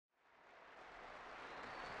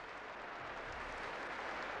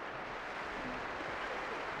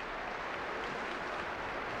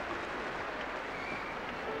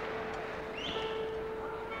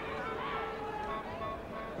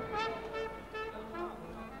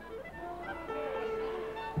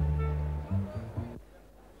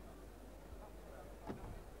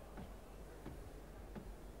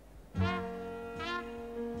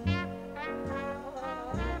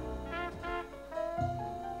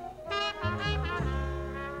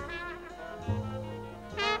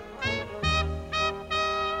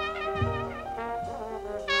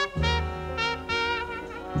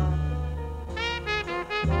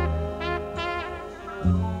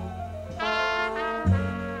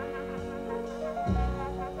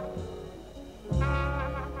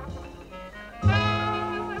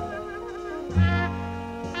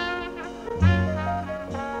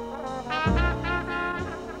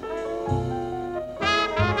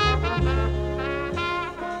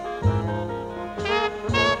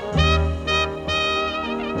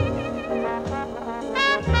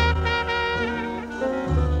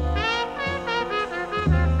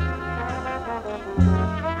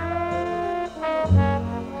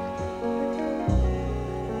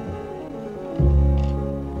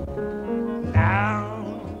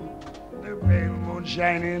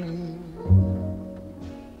shining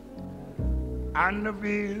on the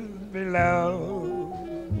field below.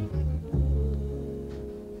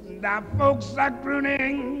 The folks are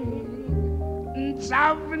crooning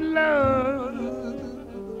soft and low.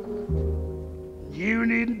 You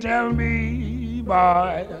needn't tell me,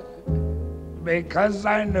 boy, because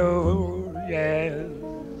I know, yes.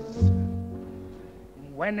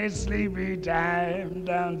 When it's sleepy time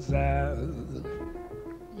down south,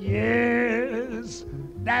 yes,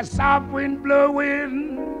 that soft wind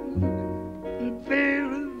blowing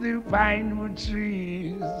through the pinewood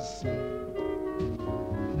trees.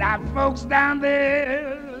 The folks down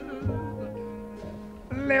there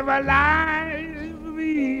live a life of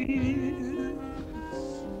ease.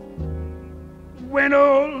 When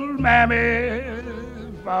old mammy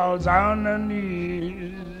falls on her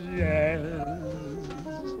knees, yes.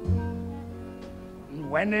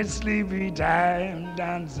 When it's sleepy time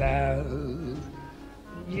down south,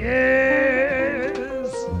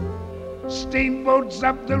 yes, steamboats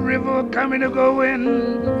up the river coming and going,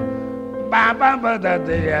 ba that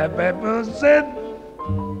they have people sit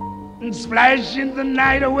and splashing the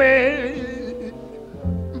night away,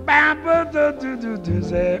 ba do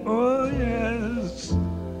say, oh yes,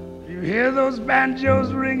 you hear those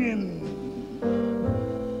banjos ringing,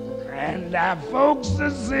 and our folks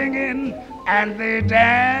are singing. And they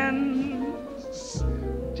dance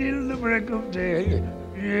till the break of day,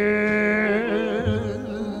 yes.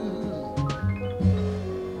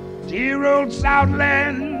 Dear old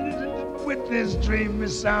Southland with this dreamy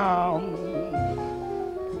song,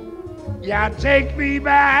 yeah, take me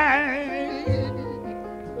back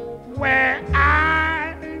where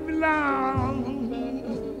I belong,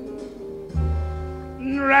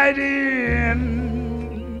 right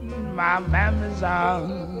in my mama's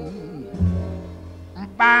arms.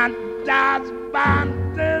 Bandas,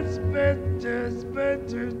 bandas, bitches,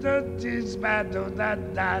 bitches, bitches,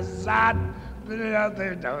 bitches, that's that,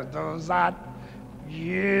 those that,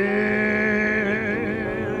 yes.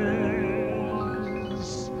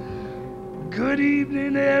 Good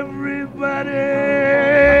evening, everybody.